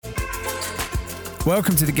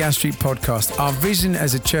Welcome to the Gas Street Podcast. Our vision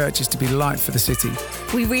as a church is to be light for the city.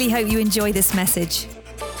 We really hope you enjoy this message.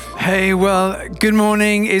 Hey, well, good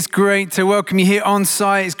morning. It's great to welcome you here on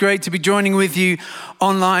site. It's great to be joining with you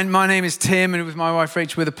online. My name is Tim, and with my wife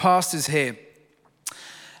Rachel, we're the pastors here.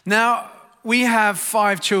 Now, we have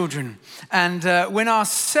 5 children, and when our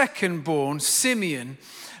second born, Simeon,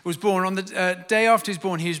 was born, on the day after he was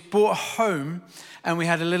born, he was brought home, and we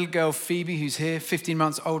had a little girl, Phoebe, who's here, 15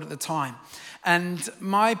 months old at the time. And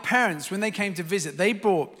my parents, when they came to visit, they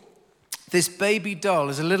brought this baby doll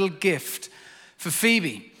as a little gift for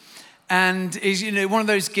Phoebe. And is, one of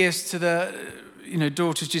those gifts to the,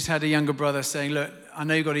 daughter's just had a younger brother saying, look, I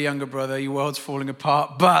know you've got a younger brother, your world's falling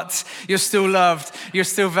apart, but you're still loved, you're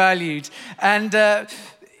still valued. And it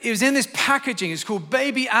was in this packaging, it's called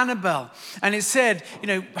Baby Annabelle. And it said,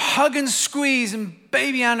 hug and squeeze and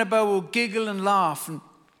baby Annabelle will giggle and laugh. And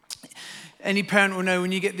any parent will know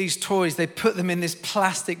when you get these toys, they put them in this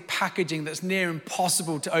plastic packaging that's near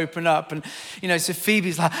impossible to open up. And, so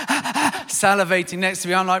Phoebe's like salivating next to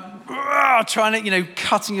me. I'm like, trying to,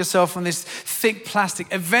 cutting yourself on this thick plastic.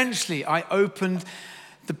 Eventually, I opened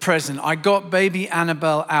the present. I got baby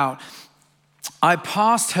Annabelle out. I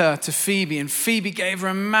passed her to Phoebe, and Phoebe gave her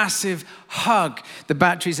a massive hug. The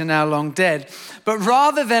batteries are now long dead. But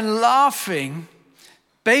rather than laughing,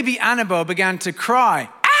 baby Annabelle began to cry.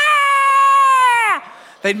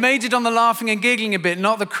 They'd majored on the laughing and giggling a bit,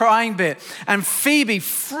 not the crying bit. And Phoebe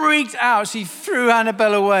freaked out. She threw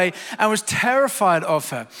Annabelle away and was terrified of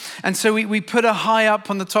her. And so we put her high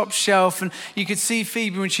up on the top shelf, and you could see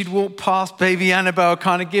Phoebe when she'd walk past baby Annabelle,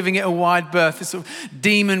 kind of giving it a wide berth, this sort of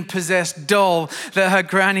demon-possessed doll that her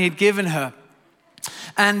granny had given her.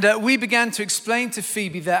 And we began to explain to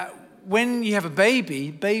Phoebe that when you have a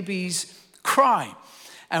baby, babies cry.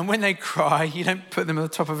 And when they cry, you don't put them on the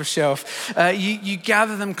top of a shelf. You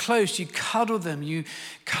gather them close, you cuddle them, you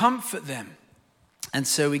comfort them. And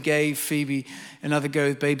so we gave Phoebe another go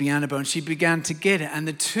with baby Annabelle, and she began to get it. And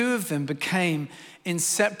the two of them became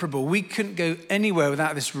inseparable. We couldn't go anywhere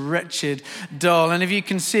without this wretched doll. And if you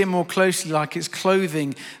can see it more closely, like its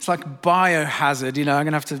clothing, it's like biohazard. I'm going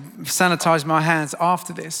to have to sanitize my hands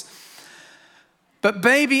after this. But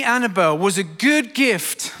baby Annabelle was a good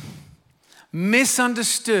gift,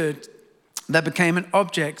 misunderstood, that became an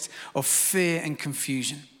object of fear and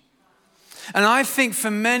confusion. And I think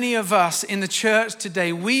for many of us in the church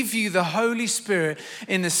today, we view the Holy Spirit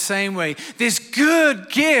in the same way. This good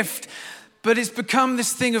gift, but it's become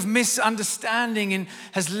this thing of misunderstanding and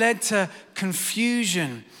has led to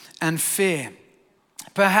confusion and fear.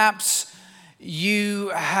 Perhaps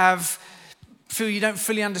you feel you don't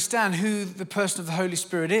fully understand who the person of the Holy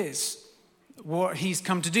Spirit is, what he's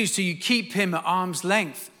come to do, so you keep him at arm's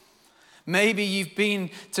length. Maybe you've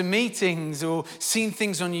been to meetings or seen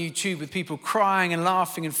things on YouTube with people crying and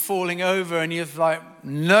laughing and falling over, and you're like,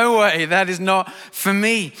 no way, that is not for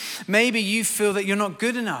me. Maybe you feel that you're not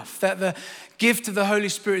good enough, that the gift of the Holy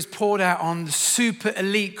Spirit is poured out on the super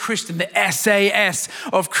elite Christian, the SAS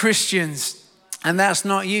of Christians, and that's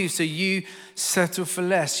not you, so you settle for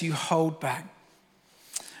less, you hold back.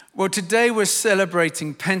 Well, today we're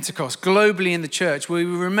celebrating Pentecost globally in the church, where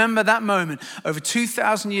we remember that moment over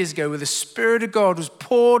 2,000 years ago where the Spirit of God was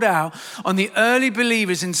poured out on the early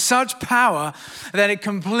believers in such power that it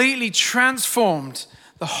completely transformed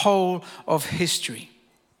the whole of history.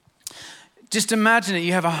 Just imagine it,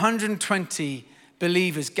 you have 120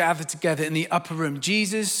 believers gathered together in the upper room.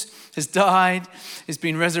 Jesus has died, has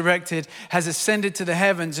been resurrected, has ascended to the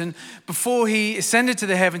heavens. And before he ascended to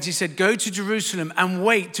the heavens, he said, go to Jerusalem and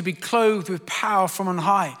wait to be clothed with power from on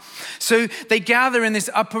high. So they gather in this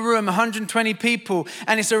upper room, 120 people,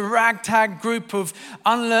 and it's a ragtag group of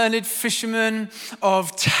unlearned fishermen,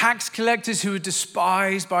 of tax collectors who are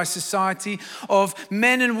despised by society, of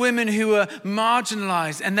men and women who are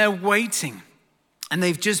marginalized, and they're waiting. And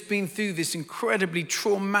they've just been through this incredibly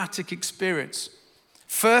traumatic experience.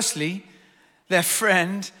 Firstly, their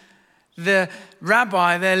friend, the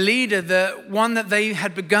rabbi, their leader, the one that they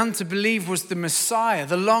had begun to believe was the Messiah,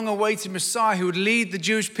 the long-awaited Messiah who would lead the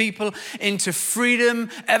Jewish people into freedom,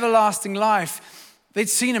 everlasting life. They'd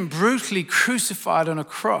seen him brutally crucified on a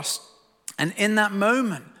cross. And in that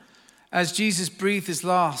moment, as Jesus breathed his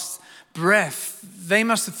last breath, they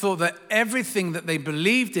must have thought that everything that they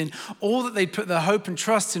believed in, all that they put their hope and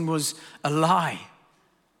trust in, was a lie.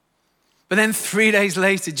 But then 3 days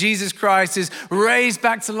later, Jesus Christ is raised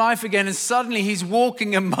back to life again, and suddenly he's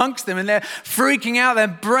walking amongst them, and they're freaking out. Their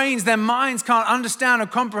brains, their minds can't understand or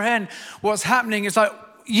comprehend what's happening. It's like,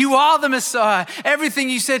 you are the Messiah. Everything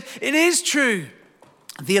you said, it is true.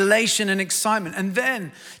 the elation and excitement. And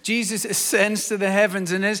then Jesus ascends to the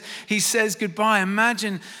heavens, and as he says goodbye,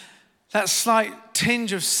 imagine that slight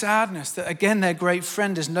tinge of sadness that, again, their great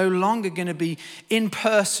friend is no longer going to be in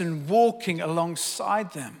person walking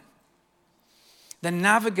alongside them. They're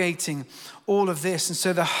navigating all of this, and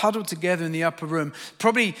so they're huddled together in the upper room,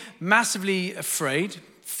 probably massively afraid,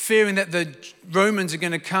 fearing that the Romans are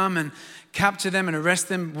going to come and capture them and arrest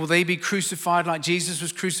them. Will they be crucified like Jesus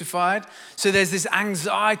was crucified? So there's this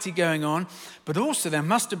anxiety going on, but also there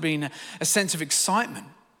must have been a sense of excitement.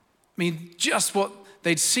 I mean, just what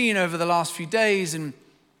they'd seen over the last few days, and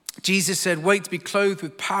Jesus said, wait to be clothed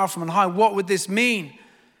with power from on high. What would this mean?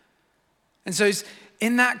 And so it's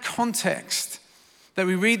in that context that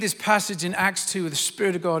we read this passage in Acts 2 where the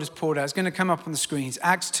Spirit of God is poured out. It's going to come up on the screens.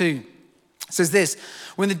 Acts 2 says this: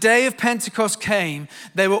 when the day of Pentecost came,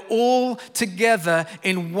 they were all together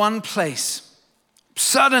in one place.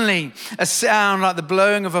 Suddenly, a sound like the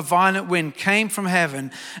blowing of a violent wind came from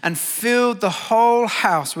heaven and filled the whole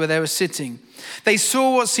house where they were sitting. They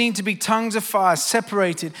saw what seemed to be tongues of fire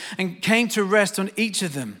separated and came to rest on each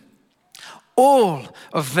of them. All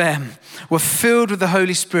of them were filled with the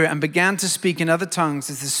Holy Spirit and began to speak in other tongues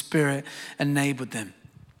as the Spirit enabled them.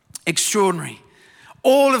 Extraordinary.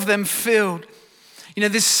 All of them filled. You know,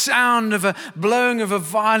 this sound of a blowing of a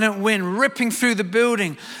violent wind ripping through the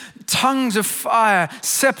building. Tongues of fire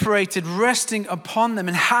separated, resting upon them.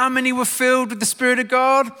 And how many were filled with the Spirit of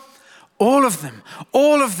God? All of them.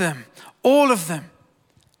 All of them. All of them.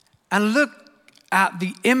 And look at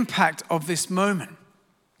the impact of this moment.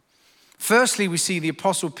 Firstly, we see the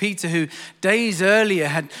Apostle Peter, who days earlier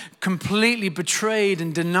had completely betrayed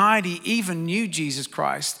and denied he even knew Jesus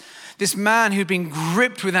Christ. This man who'd been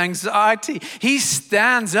gripped with anxiety, he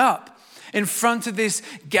stands up in front of this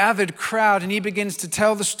gathered crowd and he begins to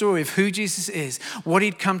tell the story of who Jesus is, what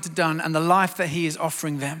he'd come to do, and the life that he is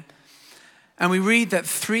offering them. And we read that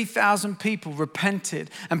 3,000 people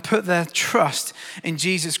repented and put their trust in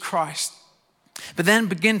Jesus Christ. But then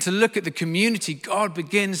begin to look at the community God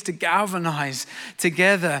begins to galvanize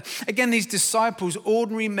together. Again, these disciples,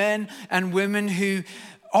 ordinary men and women who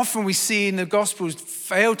often we see in the Gospels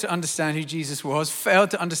failed to understand who Jesus was, failed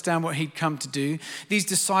to understand what he'd come to do. These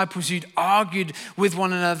disciples who'd argued with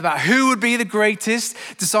one another about who would be the greatest.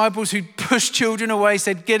 Disciples who'd pushed children away,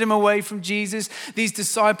 said, get him away from Jesus. These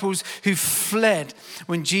disciples who fled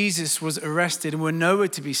when Jesus was arrested and were nowhere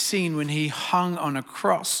to be seen when he hung on a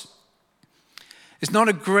cross. It's not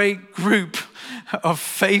a great group of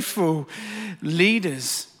faithful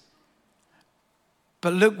leaders.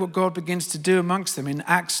 But look what God begins to do amongst them. In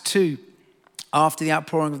Acts 2, after the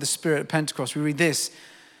outpouring of the Spirit at Pentecost, we read this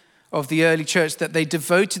of the early church, that they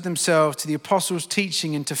devoted themselves to the apostles'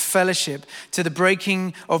 teaching and to fellowship, to the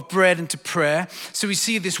breaking of bread and to prayer. So we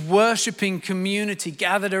see this worshiping community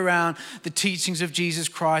gathered around the teachings of Jesus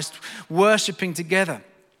Christ, worshiping together.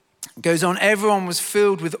 Goes on, everyone was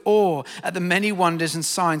filled with awe at the many wonders and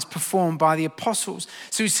signs performed by the apostles.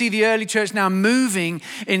 So we see the early church now moving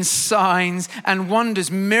in signs and wonders.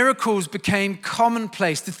 Miracles became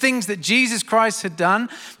commonplace. The things that Jesus Christ had done,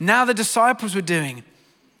 now the disciples were doing.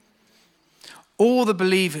 All the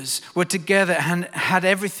believers were together and had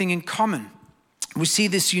everything in common. We see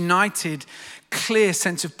this united, clear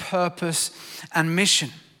sense of purpose and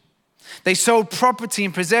mission. They sold property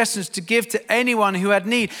and possessions to give to anyone who had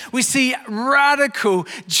need. We see radical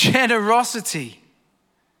generosity.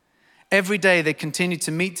 Every day they continued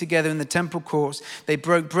to meet together in the temple courts. They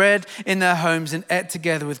broke bread in their homes and ate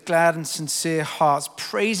together with glad and sincere hearts,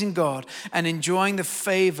 praising God and enjoying the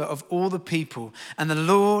favor of all the people. And the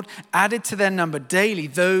Lord added to their number daily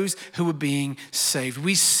those who were being saved.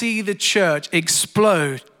 We see the church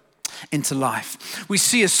explode into life. We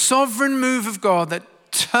see a sovereign move of God that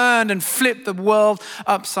turned and flipped the world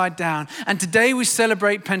upside down. And today we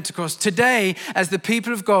celebrate Pentecost. Today, as the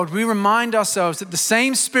people of God, we remind ourselves that the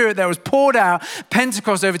same Spirit that was poured out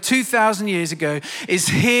Pentecost over 2,000 years ago is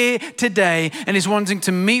here today and is wanting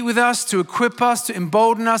to meet with us, to equip us, to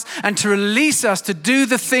embolden us, and to release us to do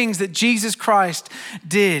the things that Jesus Christ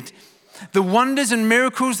did. The wonders and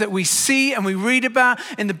miracles that we see and we read about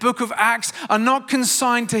in the book of Acts are not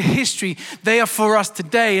consigned to history. They are for us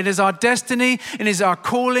today. It is our destiny, it is our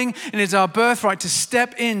calling, it is our birthright to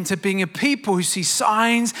step into being a people who see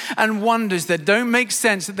signs and wonders that don't make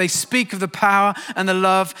sense, that they speak of the power and the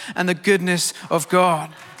love and the goodness of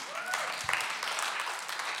God.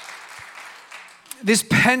 This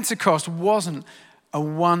Pentecost wasn't a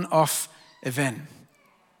one-off event.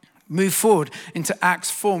 Move forward into Acts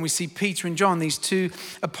 4, and we see Peter and John, these two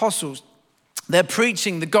apostles. They're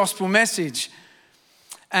preaching the gospel message.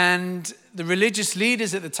 And the religious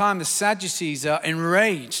leaders at the time, the Sadducees, are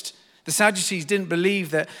enraged. The Sadducees didn't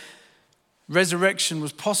believe that resurrection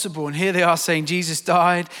was possible. And here they are saying Jesus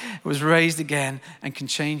died, was raised again, and can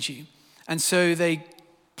change you. And so they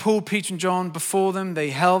pulled Peter and John before them. They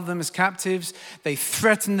held them as captives. They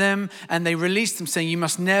threatened them, and they released them, saying, you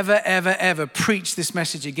must never, ever, ever preach this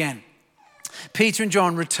message again. Peter and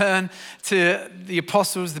John return to the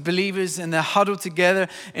apostles, the believers, and they're huddled together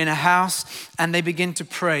in a house, and they begin to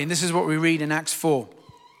pray. And this is what we read in Acts 4.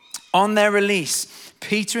 On their release,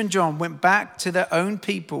 Peter and John went back to their own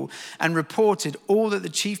people and reported all that the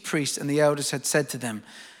chief priests and the elders had said to them.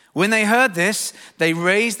 When they heard this, they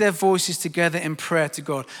raised their voices together in prayer to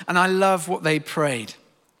God. And I love what they prayed.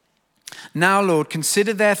 Now, Lord,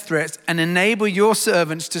 consider their threats and enable your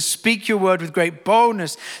servants to speak your word with great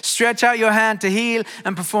boldness. Stretch out your hand to heal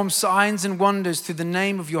and perform signs and wonders through the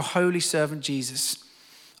name of your holy servant Jesus.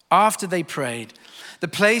 After they prayed, the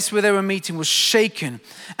place where they were meeting was shaken,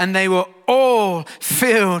 and they were all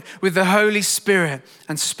filled with the Holy Spirit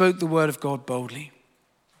and spoke the word of God boldly.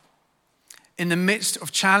 In the midst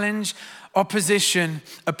of challenge, opposition,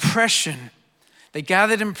 oppression, they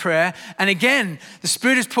gathered in prayer, and again, the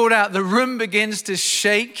Spirit is poured out. The room begins to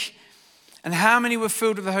shake. And how many were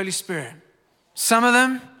filled with the Holy Spirit? Some of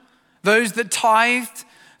them, those that tithed,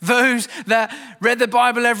 those that read the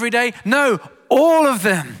Bible every day. No, all of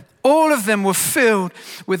them were filled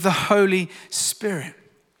with the Holy Spirit.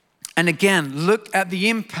 And again, look at the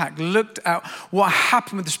impact, look at what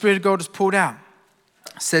happened when the Spirit of God was poured out.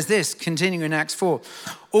 It says this, continuing in Acts 4,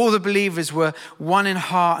 all the believers were one in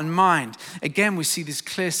heart and mind. Again, we see this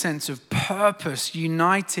clear sense of purpose,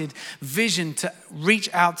 united vision to reach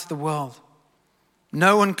out to the world.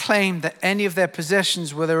 No one claimed that any of their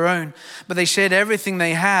possessions were their own, but they shared everything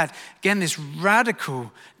they had. Again, this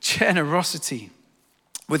radical generosity.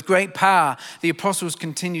 With great power, the apostles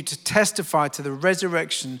continued to testify to the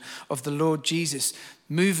resurrection of the Lord Jesus,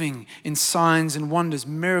 moving in signs and wonders,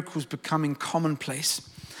 miracles becoming commonplace.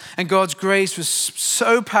 And God's grace was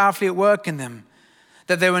so powerfully at work in them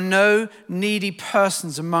that there were no needy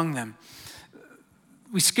persons among them.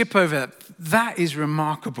 We skip over that. That is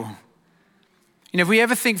remarkable. You know, if we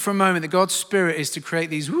ever think for a moment that God's Spirit is to create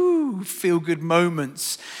these feel-good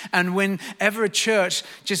moments, and whenever a church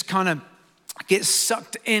just kind of gets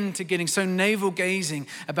sucked into getting so navel-gazing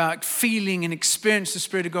about feeling and experience the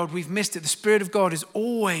Spirit of God, we've missed it. The Spirit of God is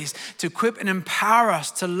always to equip and empower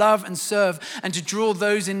us to love and serve and to draw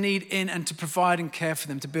those in need in and to provide and care for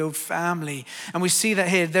them, to build family. And we see that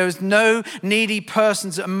here. There was no needy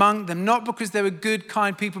persons among them, not because they were good,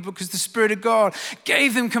 kind people, but because the Spirit of God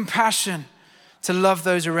gave them compassion to love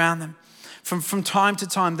those around them. From time to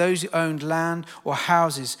time, those who owned land or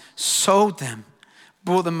houses sold them,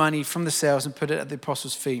 brought the money from the sales and put it at the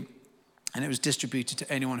apostles' feet. And it was distributed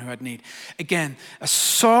to anyone who had need. Again, a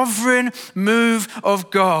sovereign move of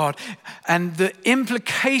God. And the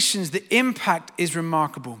implications, the impact is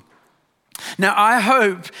remarkable. Now, I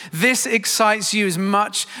hope this excites you as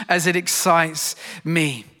much as it excites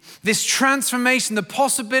me. This transformation, the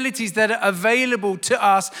possibilities that are available to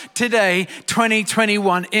us today,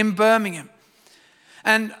 2021, in Birmingham.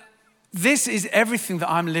 And this is everything that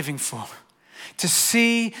I'm living for. To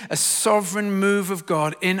see a sovereign move of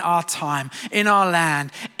God in our time, in our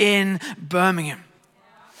land, in Birmingham.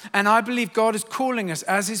 And I believe God is calling us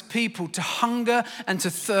as his people to hunger and to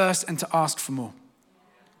thirst and to ask for more.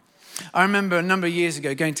 I remember a number of years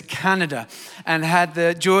ago going to Canada and had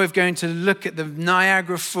the joy of going to look at the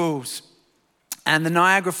Niagara Falls. And the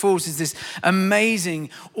Niagara Falls is this amazing,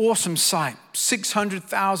 awesome sight.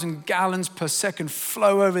 600,000 gallons per second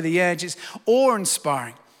flow over the edge. It's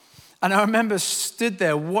awe-inspiring. And I remember stood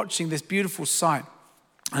there watching this beautiful sight.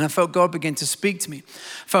 And I felt God begin to speak to me.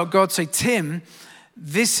 I felt God say, Tim,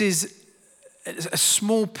 this is a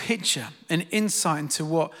small picture, an insight into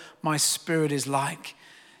what my Spirit is like.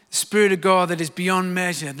 The Spirit of God that is beyond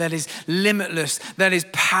measure, that is limitless, that is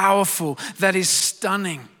powerful, that is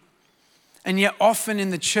stunning. And yet often in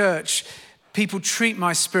the church, people treat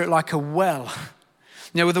my Spirit like a well.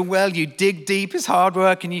 You know, with a well, you dig deep, it's hard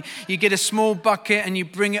work, and you get a small bucket and you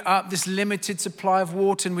bring it up, this limited supply of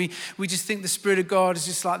water, and we just think the Spirit of God is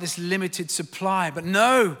just like this limited supply. But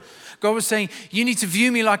no, God was saying, you need to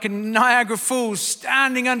view me like a Niagara Falls.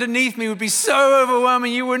 Standing underneath me would be so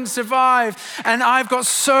overwhelming, you wouldn't survive. And I've got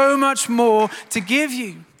so much more to give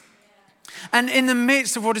you. And in the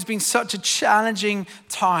midst of what has been such a challenging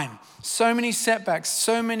time, so many setbacks,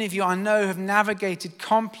 so many of you I know have navigated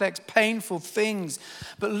complex, painful things.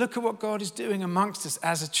 But look at what God is doing amongst us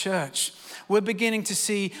as a church. We're beginning to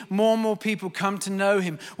see more and more people come to know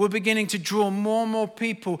him. We're beginning to draw more and more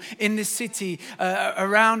people in this city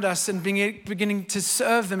around us and beginning to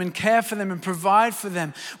serve them and care for them and provide for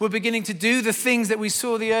them. We're beginning to do the things that we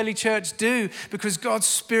saw the early church do because God's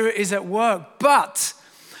Spirit is at work. But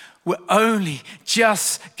we're only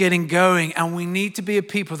just getting going, and we need to be a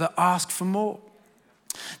people that ask for more.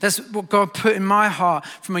 That's what God put in my heart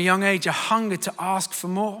from a young age, a hunger to ask for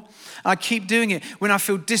more. I keep doing it. When I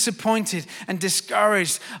feel disappointed and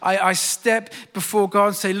discouraged, I step before God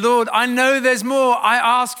and say, Lord, I know there's more. I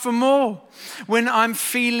ask for more. When I'm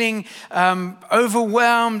feeling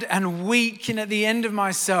overwhelmed and weak and at the end of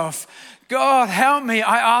myself, God, help me.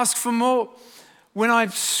 I ask for more. When I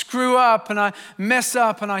screw up and I mess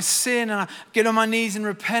up and I sin and I get on my knees and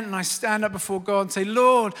repent and I stand up before God and say,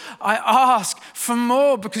 Lord, I ask for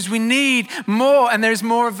more because we need more and there is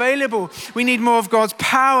more available. We need more of God's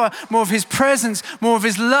power, more of his presence, more of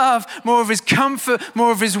his love, more of his comfort,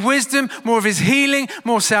 more of his wisdom, more of his healing,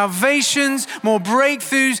 more salvations, more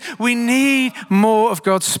breakthroughs. We need more of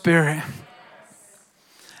God's Spirit.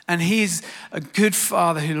 And he's a good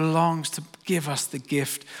Father who longs to give us the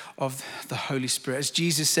gift of the Holy Spirit. As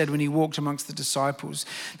Jesus said when he walked amongst the disciples,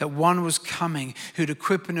 that one was coming who'd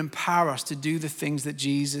equip and empower us to do the things that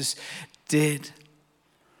Jesus did.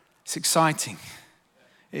 It's exciting.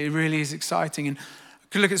 It really is exciting. And we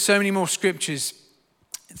could look at so many more scriptures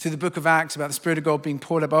through the book of Acts about the Spirit of God being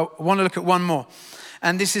poured out. I want to look at one more.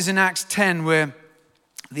 And this is in Acts 10 where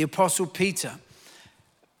the Apostle Peter,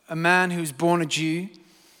 a man who's born a Jew,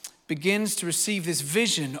 begins to receive this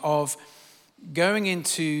vision of going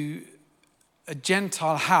into a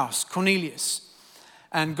Gentile house, Cornelius.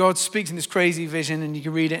 And God speaks in this crazy vision, and you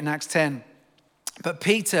can read it in Acts 10. But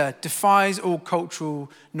Peter defies all cultural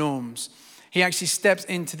norms. He actually steps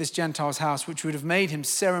into this Gentile's house, which would have made him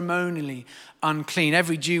ceremonially unclean.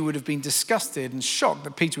 Every Jew would have been disgusted and shocked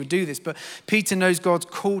that Peter would do this. But Peter knows God's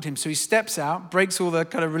called him. So he steps out, breaks all the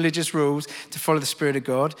kind of religious rules to follow the Spirit of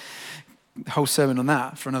God. Whole sermon on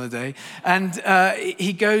that for another day. And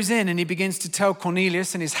he goes in and he begins to tell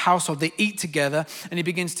Cornelius and his household, they eat together, and he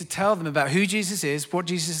begins to tell them about who Jesus is, what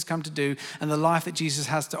Jesus has come to do, and the life that Jesus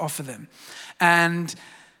has to offer them. And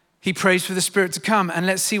he prays for the Spirit to come. And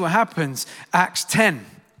let's see what happens. Acts 10.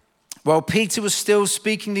 While Peter was still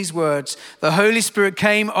speaking these words, the Holy Spirit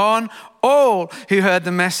came on all who heard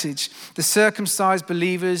the message. The circumcised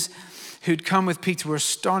believers who'd come with Peter were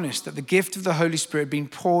astonished that the gift of the Holy Spirit had been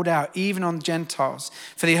poured out even on Gentiles,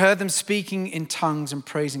 for they heard them speaking in tongues and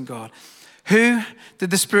praising God. Who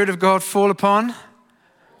did the Spirit of God fall upon?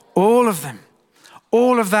 All of them.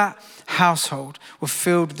 All of that household were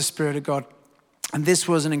filled with the Spirit of God. And this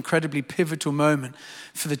was an incredibly pivotal moment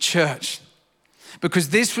for the church, because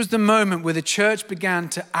this was the moment where the church began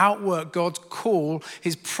to outwork God's call,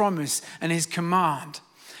 his promise, and his command.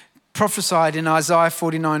 Prophesied in Isaiah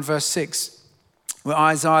 49 verse 6, where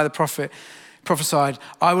Isaiah the prophet prophesied,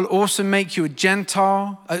 I will also make you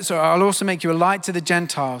I'll also make you a light to the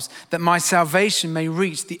Gentiles, that my salvation may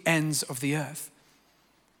reach the ends of the earth.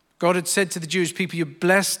 God had said to the Jewish people, you're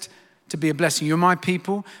blessed to be a blessing. You're my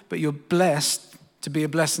people, but you're blessed to be a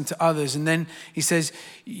blessing to others. And then he says,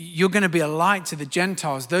 you're going to be a light to the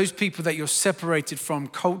Gentiles. Those people that you're separated from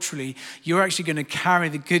culturally, you're actually going to carry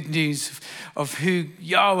the good news of who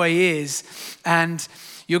Yahweh is. And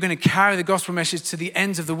you're going to carry the gospel message to the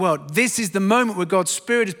ends of the world. This is the moment where God's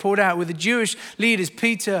Spirit is poured out, where the Jewish leaders,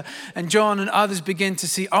 Peter and John and others, begin to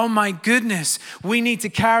see, oh my goodness, we need to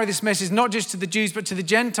carry this message not just to the Jews, but to the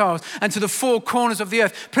Gentiles and to the four corners of the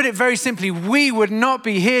earth. Put it very simply, we would not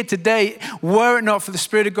be here today were it not for the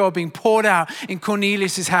Spirit of God being poured out in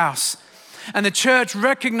Cornelius' house. And the church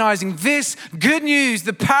recognizing this good news,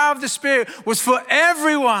 the power of the Spirit was for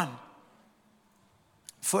everyone.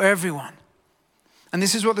 For everyone. And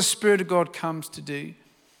this is what the Spirit of God comes to do.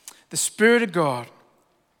 The Spirit of God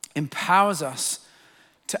empowers us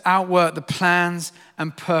to outwork the plans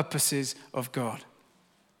and purposes of God.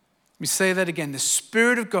 Let me say that again. The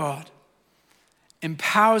Spirit of God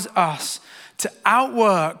empowers us to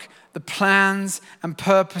outwork the plans and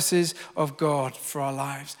purposes of God for our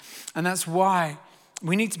lives. And that's why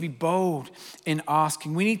we need to be bold in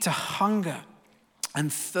asking. We need to hunger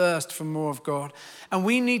and thirst for more of God. And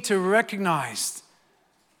we need to recognize,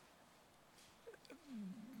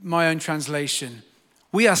 my own translation,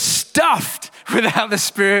 we are stuffed without the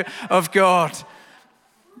Spirit of God.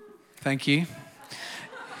 Thank you.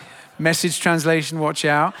 Message translation, watch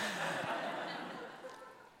out.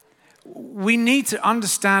 we need to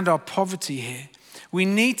understand our poverty here. We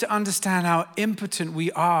need to understand how impotent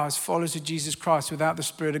we are as followers of Jesus Christ without the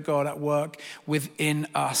Spirit of God at work within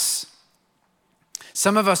us.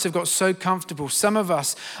 Some of us have got so comfortable. Some of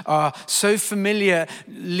us are so familiar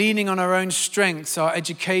leaning on our own strengths, our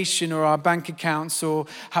education or our bank accounts or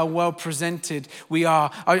how well presented we are.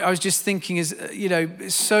 I was just thinking,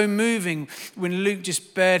 it's so moving when Luke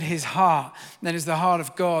just bared his heart, that is the heart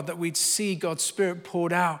of God, that we'd see God's Spirit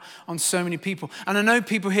poured out on so many people. And I know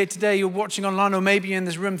people here today, you're watching online or maybe you're in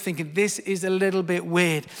this room thinking, this is a little bit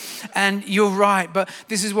weird. And you're right, but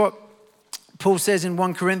this is what Paul says in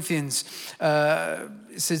 1 Corinthians,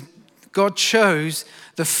 it says, God chose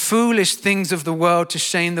the foolish things of the world to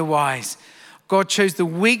shame the wise. God chose the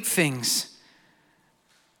weak things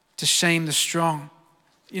to shame the strong.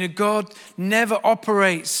 God never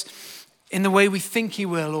operates in the way we think he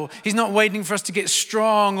will, or he's not waiting for us to get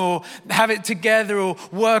strong or have it together or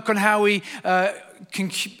work on how we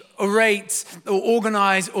can orate or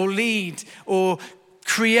organize or lead or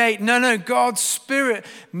create. No, God's Spirit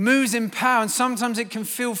moves in power, and sometimes it can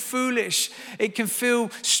feel foolish. It can feel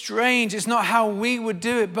strange. It's not how we would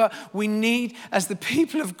do it, but we need, as the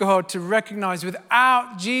people of God, to recognize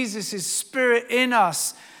without Jesus' Spirit in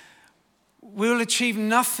us, we'll achieve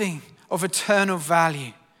nothing of eternal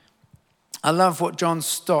value. I love what John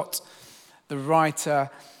Stott, the writer,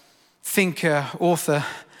 thinker, author,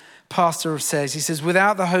 pastor says. He says,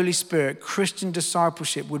 without the Holy Spirit, Christian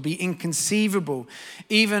discipleship would be inconceivable,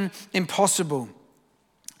 even impossible.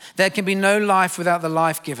 There can be no life without the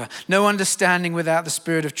life giver, no understanding without the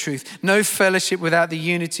Spirit of truth, no fellowship without the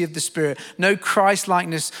unity of the Spirit, no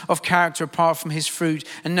Christ-likeness of character apart from his fruit,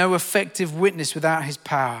 and no effective witness without his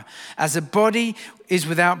power. As a body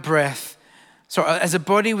without breath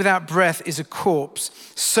is a corpse,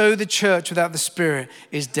 so the church without the Spirit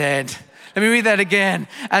is dead. Let me read that again.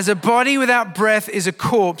 As a body without breath is a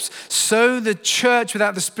corpse, so the church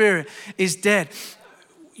without the Spirit is dead.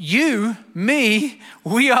 You, me,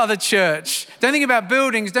 we are the church. Don't think about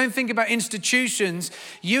buildings. Don't think about institutions.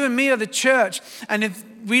 You and me are the church. And if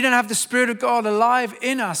we don't have the Spirit of God alive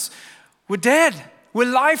in us, we're dead. We're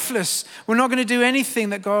lifeless. We're not going to do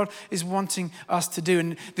anything that God is wanting us to do.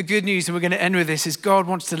 And the good news, and we're going to end with this, is God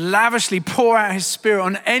wants to lavishly pour out his Spirit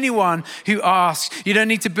on anyone who asks. You don't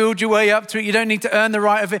need to build your way up to it. You don't need to earn the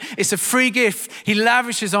right of it. It's a free gift. He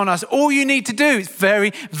lavishes on us. All you need to do is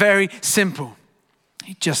very, very simple.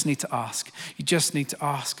 You just need to ask. You just need to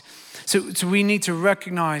ask. So we need to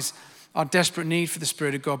recognize our desperate need for the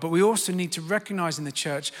Spirit of God, but we also need to recognize in the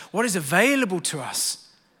church what is available to us.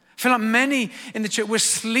 I feel like many in the church, we're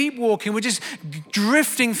sleepwalking. We're just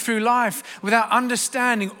drifting through life without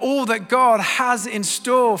understanding all that God has in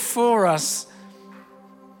store for us.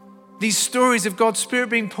 These stories of God's Spirit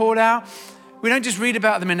being poured out, we don't just read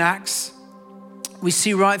about them in Acts. We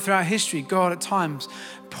see right throughout history, God at times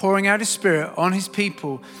pouring out his Spirit on his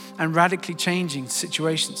people and radically changing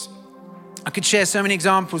situations. I could share so many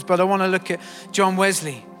examples, but I want to look at John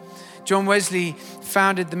Wesley. John Wesley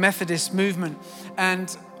founded the Methodist movement,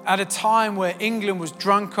 and at a time where England was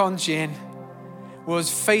drunk on gin, was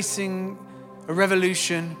facing a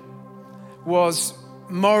revolution, was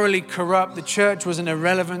morally corrupt, the church was an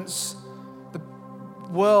irrelevance, the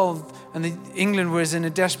world and England was in a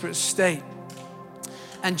desperate state.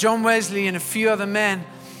 And John Wesley and a few other men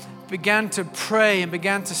began to pray and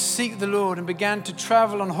began to seek the Lord and began to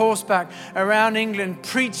travel on horseback around England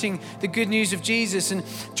preaching the good news of Jesus. And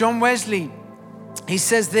John Wesley, he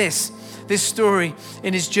says this story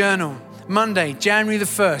in his journal. Monday, January the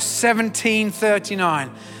 1st, 1739.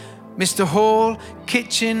 Mr. Hall,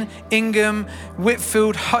 Kitchen, Ingham,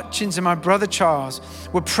 Whitfield, Hutchins, and my brother Charles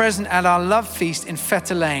were present at our love feast in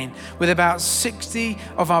Fetter Lane with about 60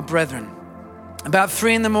 of our brethren. About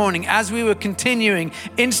 3 a.m, as we were continuing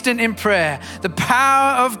instant in prayer, the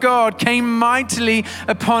power of God came mightily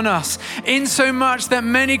upon us, insomuch that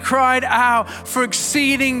many cried out for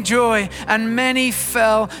exceeding joy, and many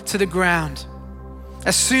fell to the ground.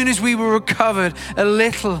 As soon as we were recovered a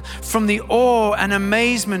little from the awe and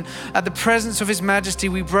amazement at the presence of his majesty,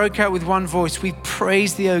 we broke out with one voice. We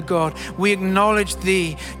praise thee, O God. We acknowledge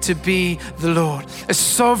thee to be the Lord. A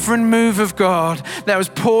sovereign move of God that was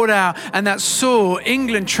poured out and that saw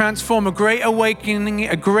England transform, a great awakening,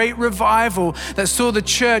 a great revival that saw the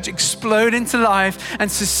church explode into life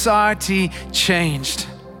and society changed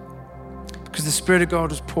because the Spirit of God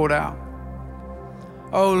was poured out.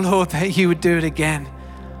 Oh Lord, that you would do it again.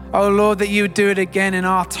 Oh Lord, that you would do it again in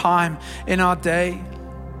our time, in our day.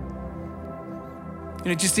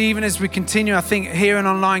 Just even as we continue, I think here and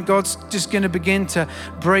online, God's just going to begin to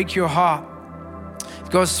break your heart.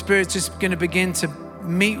 God's Spirit's just going to begin to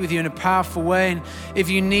meet with you in a powerful way. And if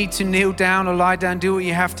you need to kneel down or lie down, do what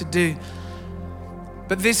you have to do.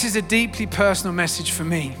 But this is a deeply personal message for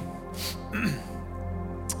me.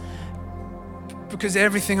 Because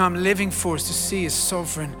everything I'm living for is to see a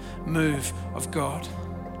sovereign move of God.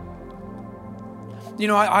 You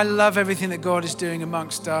know, I love everything that God is doing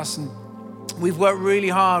amongst us, and we've worked really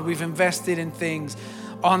hard. We've invested in things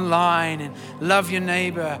online and love your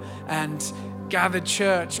neighbor and gathered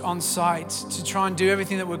church on site to try and do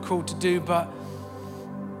everything that we're called to do. But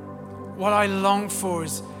what I long for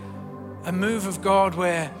is a move of God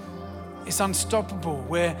where it's unstoppable,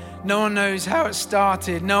 where no one knows how it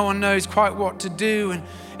started, no one knows quite what to do, and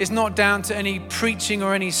it's not down to any preaching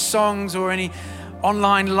or any songs or any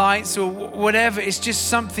online lights or whatever. It's just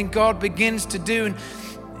something God begins to do, and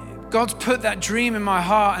God's put that dream in my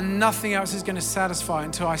heart, and nothing else is going to satisfy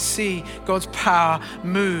until I see God's power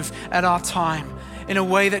move at our time in a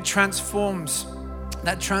way that transforms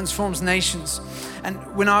nations. And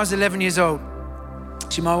when I was 11 years old,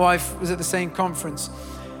 actually my wife was at the same conference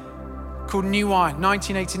called New Wine,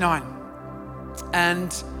 1989.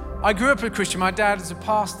 And I grew up a Christian. My dad is a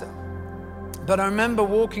pastor. But I remember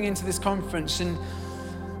walking into this conference, and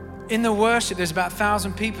in the worship, there's about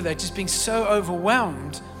 1,000 people there, just being so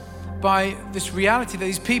overwhelmed by this reality that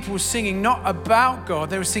these people were singing not about God,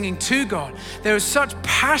 they were singing to God. There was such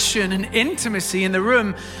passion and intimacy in the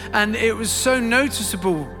room, and it was so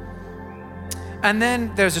noticeable. And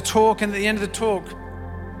then there was a talk, and at the end of the talk,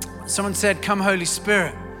 someone said, "Come, Holy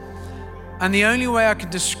Spirit." And the only way I could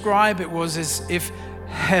describe it was as if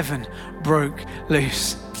heaven broke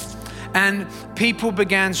loose. And people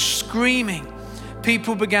began screaming.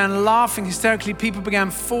 People began laughing hysterically. People began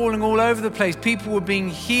falling all over the place. People were being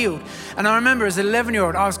healed. And I remember as an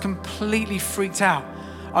 11-year-old, I was completely freaked out.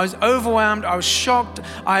 I was overwhelmed. I was shocked.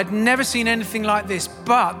 I had never seen anything like this,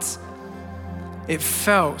 but it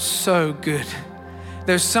felt so good.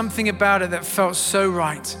 There was something about it that felt so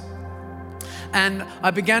right. And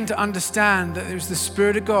I began to understand that it was the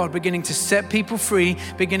Spirit of God beginning to set people free,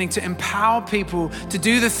 beginning to empower people to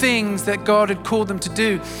do the things that God had called them to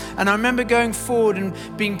do. And I remember going forward and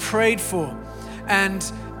being prayed for and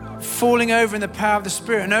falling over in the power of the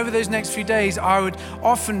Spirit. And over those next few days, I would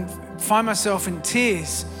often find myself in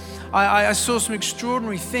tears. I saw some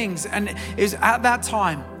extraordinary things. And it was at that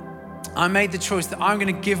time, I made the choice that I'm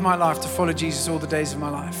going to give my life to follow Jesus all the days of my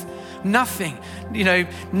life. Nothing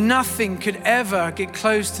could ever get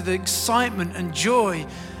close to the excitement and joy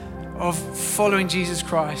of following Jesus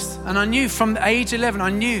Christ. And I knew from age 11, I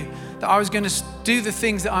knew that I was going to do the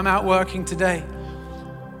things that I'm out working today.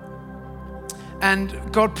 And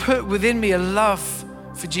God put within me a love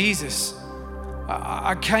for Jesus.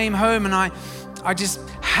 I came home and I just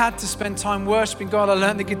had to spend time worshiping God. I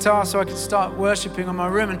learned the guitar so I could start worshiping on my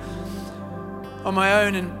room and on my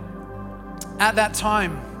own. And at that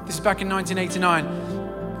time, this is back in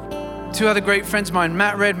 1989, two other great friends of mine,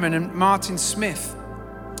 Matt Redman and Martin Smith,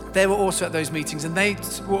 they were also at those meetings, and they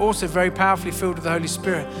were also very powerfully filled with the Holy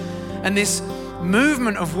Spirit. And this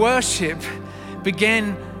movement of worship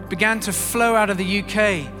began to flow out of the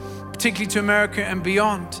UK, particularly to America and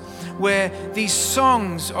beyond, where these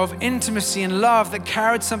songs of intimacy and love that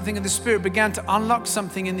carried something of the Spirit began to unlock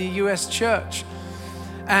something in the US church.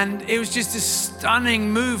 And it was just a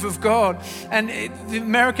stunning move of God. And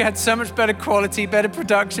America had so much better quality, better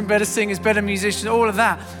production, better singers, better musicians, all of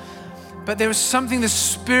that. But there was something the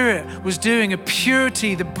Spirit was doing, a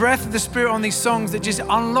purity, the breath of the Spirit on these songs that just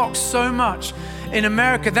unlocked so much in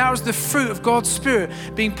America. That was the fruit of God's Spirit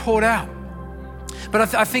being poured out.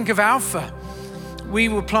 But I think of Alpha. We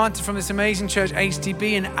were planted from this amazing church,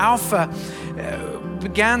 HTB, and Alpha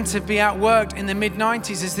began to be outworked in the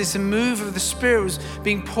mid-90s as this move of the Spirit was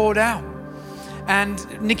being poured out.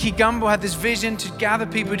 And Nicky Gumbel had this vision to gather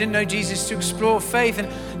people who didn't know Jesus to explore faith.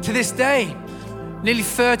 And to this day, nearly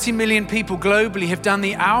 30 million people globally have done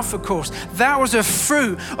the Alpha course. That was a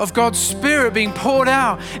fruit of God's Spirit being poured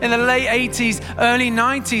out in the late 80s, early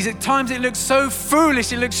 90s. At times it looked so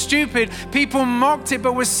foolish, it looked stupid. People mocked it,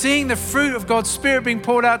 but we're seeing the fruit of God's Spirit being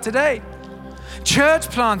poured out today. Church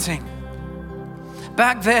planting.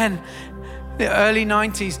 Back then, the early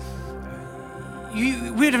 90s,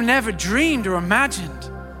 we'd have never dreamed or imagined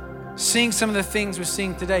seeing some of the things we're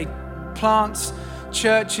seeing today. Plants,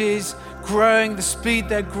 churches, growing, the speed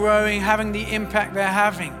they're growing, having the impact they're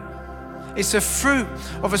having. It's a fruit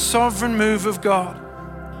of a sovereign move of God.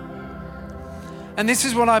 And this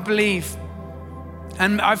is what I believe.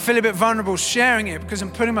 And I feel a bit vulnerable sharing it because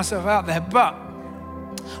I'm putting myself out there. But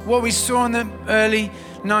what we saw in the early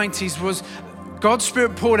 90s was God's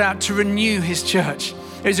Spirit poured out to renew his church.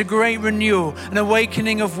 There's a great renewal, an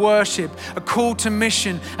awakening of worship, a call to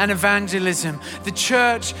mission and evangelism. The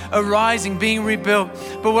church arising, being rebuilt.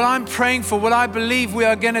 But what I'm praying for, what I believe we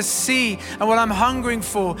are going to see, and what I'm hungering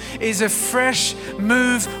for is a fresh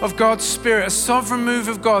move of God's Spirit, a sovereign move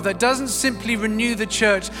of God that doesn't simply renew the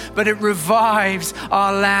church, but it revives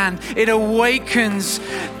our land. It awakens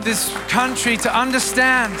this country to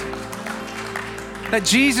understand that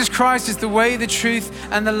Jesus Christ is the way, the truth,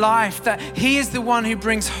 and the life, that He is the one who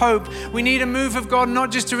brings hope. We need a move of God,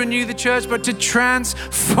 not just to renew the church, but to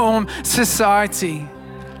transform society.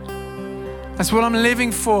 That's what I'm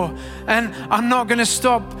living for. And I'm not going to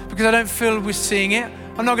stop because I don't feel we're seeing it.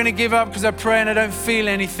 I'm not going to give up because I pray and I don't feel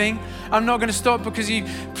anything. I'm not going to stop because you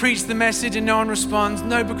preach the message and no one responds.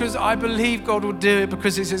 No, because I believe God will do it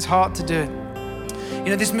because it's His heart to do it.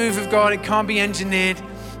 You know, this move of God, it can't be engineered.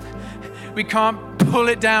 We can't pull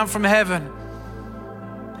it down from heaven.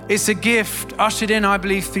 It's a gift ushered in, I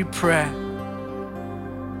believe, through prayer.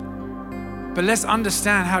 But let's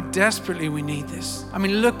understand how desperately we need this. I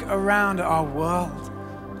mean, look around at our world.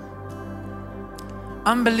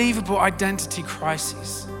 Unbelievable identity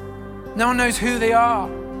crises. No one knows who they are.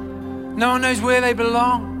 No one knows where they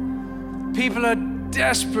belong. People are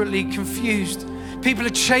desperately confused. People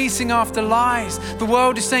are chasing after lies. The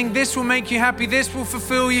world is saying this will make you happy, this will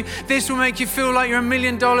fulfill you, this will make you feel like you're $1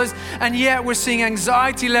 million. And yet we're seeing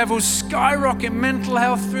anxiety levels skyrocket, mental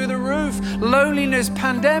health through the roof, loneliness,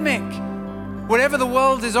 pandemic. Whatever the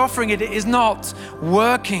world is offering, it is not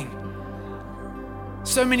working.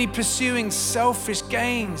 So many pursuing selfish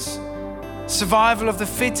gains. Survival of the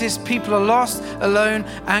fittest. People are lost, alone,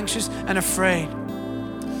 anxious, and afraid.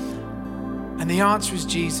 And the answer is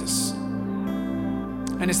Jesus.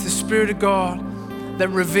 And it's the Spirit of God that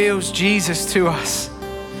reveals Jesus to us.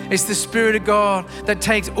 It's the Spirit of God that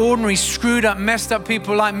takes ordinary, screwed up, messed up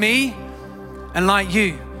people like me and like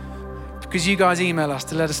you, because you guys email us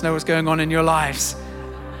to let us know what's going on in your lives.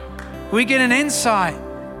 We get an insight.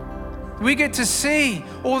 We get to see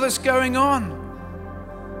all that's going on.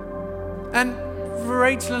 And for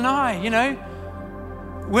Rachel and I, you know,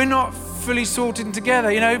 we're not fully sorted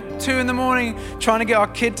together. You know, 2 a.m, trying to get our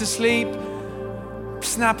kid to sleep,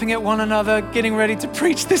 snapping at one another, getting ready to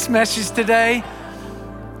preach this message today.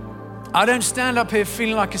 I don't stand up here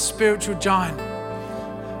feeling like a spiritual giant,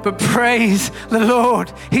 but praise the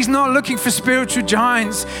Lord. He's not looking for spiritual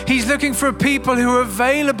giants. He's looking for people who are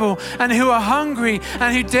available and who are hungry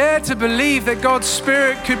and who dare to believe that God's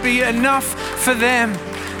Spirit could be enough for them,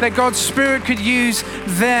 that God's Spirit could use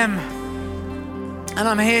them. And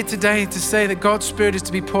I'm here today to say that God's Spirit is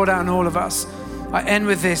to be poured out on all of us. I end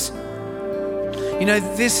with this. You know,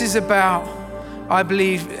 this is about, I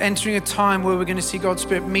believe, entering a time where we're going to see God's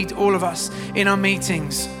Spirit meet all of us in our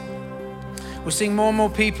meetings. We're seeing more and more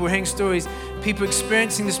people, we're hearing stories, people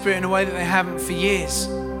experiencing the Spirit in a way that they haven't for years.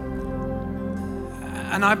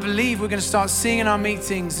 And I believe we're going to start seeing in our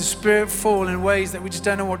meetings the Spirit fall in ways that we just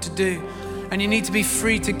don't know what to do. And you need to be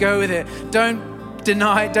free to go with it. Don't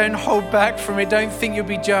deny it, don't hold back from it, don't think you'll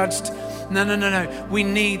be judged. No. We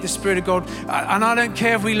need the Spirit of God. And I don't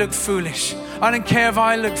care if we look foolish. I don't care if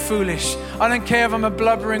I look foolish. I don't care if I'm a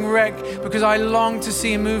blubbering wreck, because I long to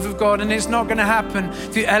see a move of God. And it's not going to happen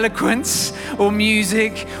through eloquence or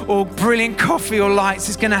music or brilliant coffee or lights.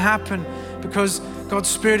 It's going to happen because God's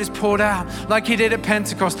Spirit is poured out like He did at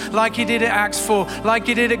Pentecost, like He did at Acts 4, like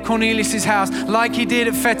He did at Cornelius' house, like He did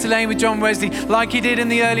at Fetter Lane with John Wesley, like He did in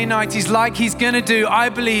the early 90s, like He's going to do, I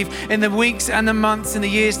believe, in the weeks and the months and the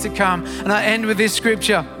years to come. And I end with this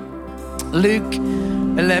scripture, Luke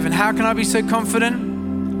 11. How can I be so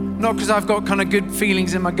confident? Not because I've got kind of good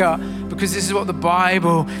feelings in my gut, because this is what the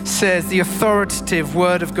Bible says, the authoritative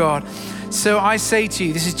word of God. So I say to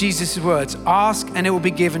you, this is Jesus' words, ask and it will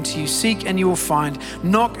be given to you. Seek and you will find.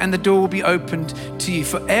 Knock and the door will be opened to you.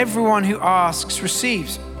 For everyone who asks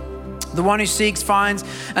receives. The one who seeks finds,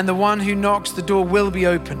 and the one who knocks, the door will be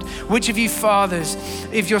opened. Which of you fathers,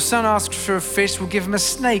 if your son asks for a fish, will give him a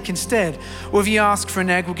snake instead? Or if you ask for an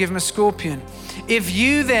egg, will give him a scorpion? If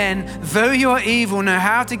you then, though you are evil, know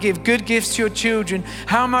how to give good gifts to your children,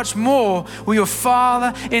 how much more will your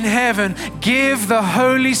Father in heaven give the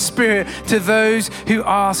Holy Spirit to those who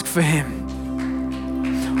ask for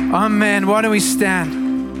Him? Amen. Why don't we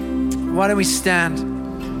stand? Why don't we stand?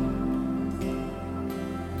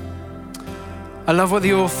 I love what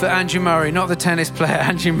the author Andrew Murray, not the tennis player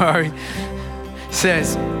Andrew Murray,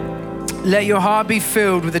 says. Let your heart be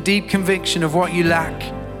filled with a deep conviction of what you lack,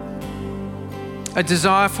 a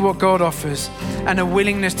desire for what God offers, and a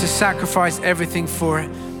willingness to sacrifice everything for it.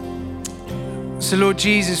 So Lord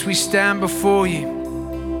Jesus, we stand before you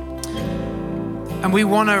and we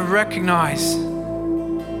want to recognize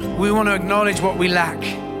We want to acknowledge what we lack.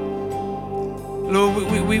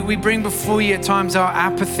 Lord, we bring before you at times our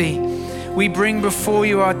apathy. We bring before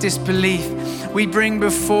you our disbelief. We bring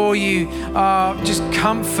before you our just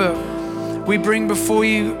comfort. We bring before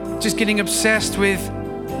you just getting obsessed with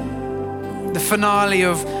the finale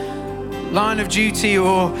of Line of Duty,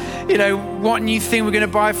 or what new thing we're going to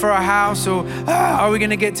buy for our house, or are we going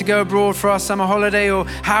to get to go abroad for our summer holiday, or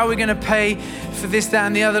how are we going to pay for this, that,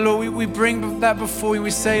 and the other. Lord, we bring that before you.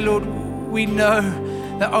 We say, Lord, we know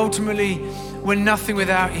that ultimately we're nothing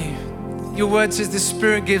without you. Your word says the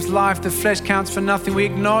Spirit gives life, the flesh counts for nothing. We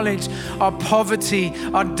acknowledge our poverty,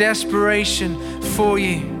 our desperation for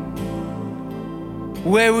you.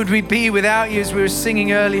 Where would we be without you, as we were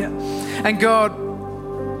singing earlier? And God,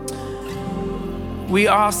 we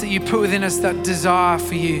ask that you put within us that desire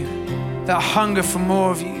for you, that hunger for more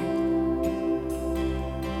of you.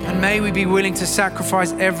 And may we be willing to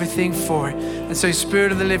sacrifice everything for it. And so,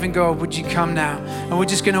 Spirit of the living God, would you come now? And we're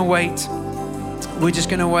just going to wait. We're just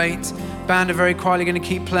going to wait. Band are very quietly going to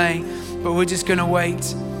keep playing, but we're just going to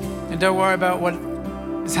wait. And don't worry about what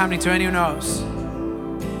is happening to anyone else.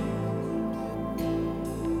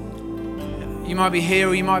 You might be here,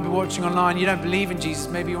 or you might be watching online. You don't believe in Jesus.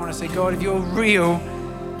 Maybe you want to say, God, if you're real,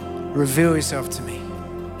 reveal yourself to me.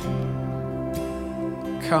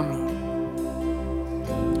 Come,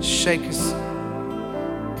 Lord. Shake us,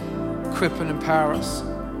 equip and empower us.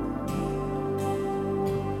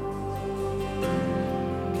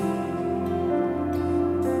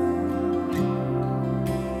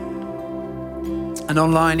 And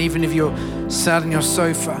online, even if you're sat on your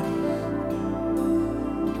sofa,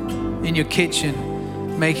 in your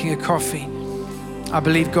kitchen, making a coffee, I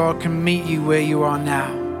believe God can meet you where you are now.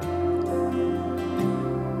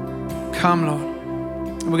 Come, Lord.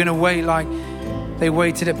 And we're going to wait like they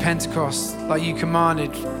waited at Pentecost, like you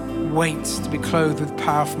commanded. Wait to be clothed with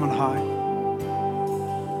power from on high.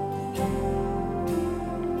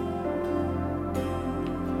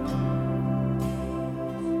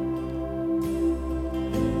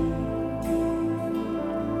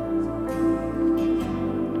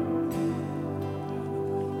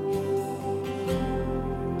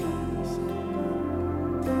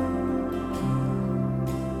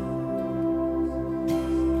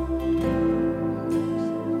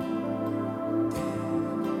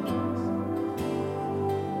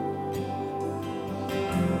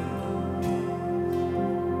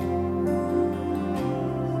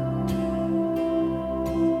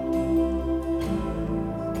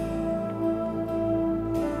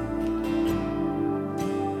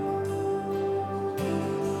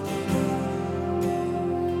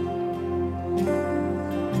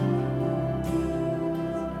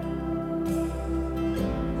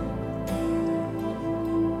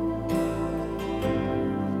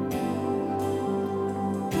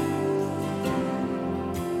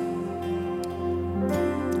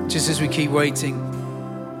 Just as we keep waiting,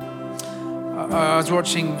 I was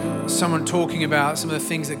watching someone talking about some of the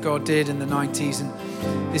things that God did in the 90s, and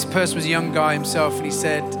this person was a young guy himself, and he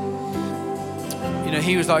said,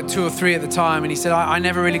 he was like 2 or 3 at the time, and he said, I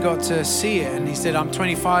never really got to see it. And he said, I'm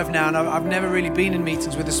 25 now, and I've never really been in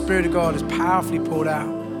meetings where the Spirit of God has powerfully poured out.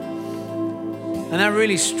 And that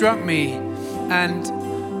really struck me. And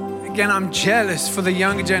again, I'm jealous for the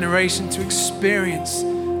younger generation to experience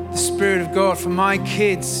the Spirit of God, for my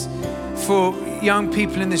kids, for young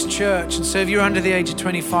people in this church. And so if you're under the age of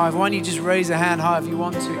 25, why don't you just raise a hand high if you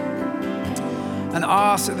want to, and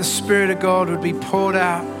ask that the Spirit of God would be poured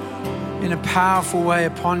out in a powerful way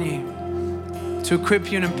upon you, to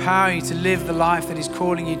equip you and empower you to live the life that He's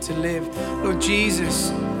calling you to live. Lord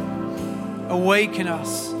Jesus, awaken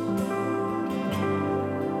us.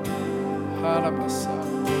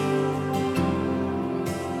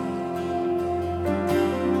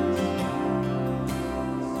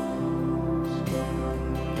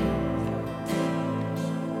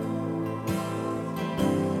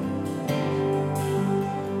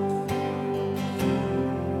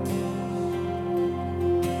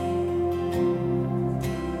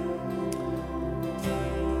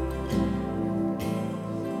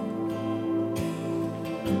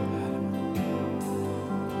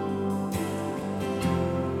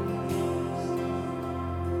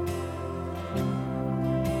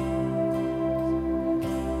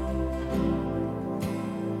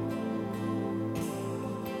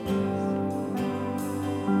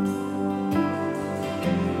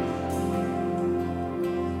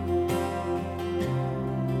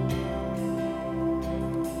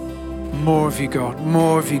 More of you, God.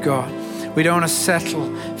 More of you, God. We don't want to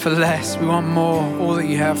settle for less. We want more, all that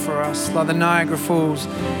you have for us. Like the Niagara Falls,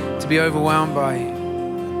 to be overwhelmed by you.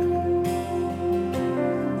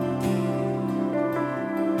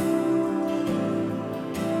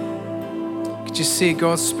 could just see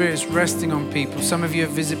God's Spirit is resting on people. Some of you are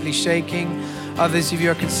visibly shaking. Others of you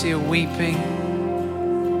I can see are weeping.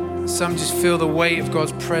 Some just feel the weight of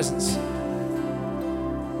God's presence.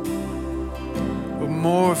 But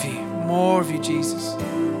more of you, Jesus.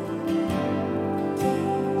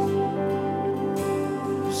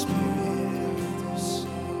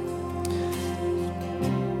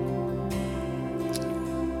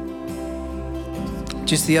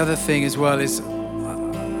 Just the other thing as well is,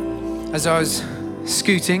 as I was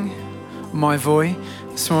scooting my Voi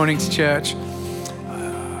this morning to church,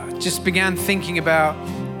 just began thinking about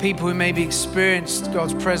people who maybe experienced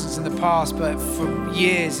God's presence in the past, but for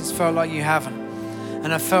years it's felt like you haven't.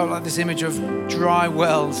 And I felt like this image of dry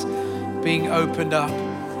wells being opened up.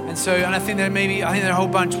 And I think there are a whole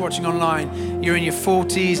bunch watching online. You're in your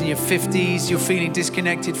 40s and your 50s, you're feeling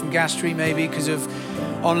disconnected from Gas Street maybe because of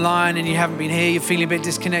online, and you haven't been here, you're feeling a bit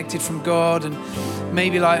disconnected from God and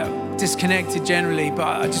maybe like disconnected generally, but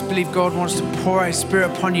I just believe God wants to pour His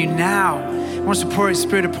Spirit upon you now. He wants to pour His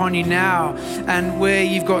Spirit upon you now. And where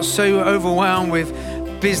you've got so overwhelmed with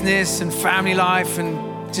business and family life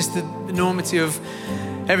and just the enormity of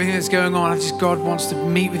everything that's going on, God wants to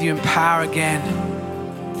meet with you in power again.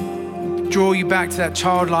 Draw you back to that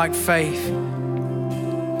childlike faith.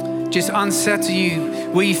 Just unsettle you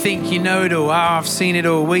where you think you know it all. I've seen it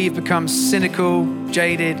all. Where you've become cynical,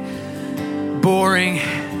 jaded, boring.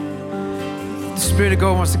 The Spirit of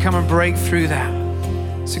God wants to come and break through that.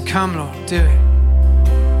 So come, Lord, do it.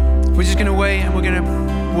 We're just going to wait and we're going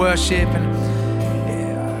to worship.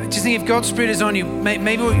 And just think, if God's Spirit is on you,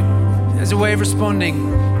 maybe as a way of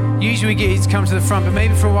responding, usually we get you to come to the front, but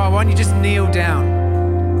maybe for a while, why don't you just kneel down?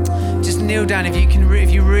 Just kneel down.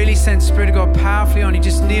 If you really sense the Spirit of God powerfully on you,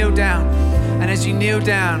 just kneel down. And as you kneel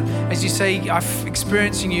down, as you say, I'm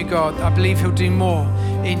experiencing you, God, I believe He'll do more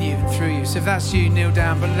in you and through you. So if that's you, kneel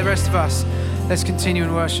down. But the rest of us, let's continue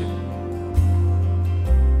in worship.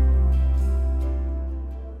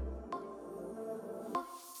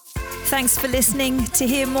 Thanks for listening. To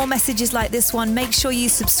hear more messages like this one, make sure you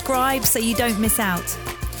subscribe so you don't miss out.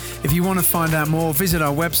 If you want to find out more, visit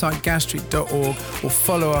our website, gasstreet.org, or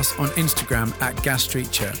follow us on Instagram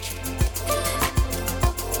 @GasStreetChurch.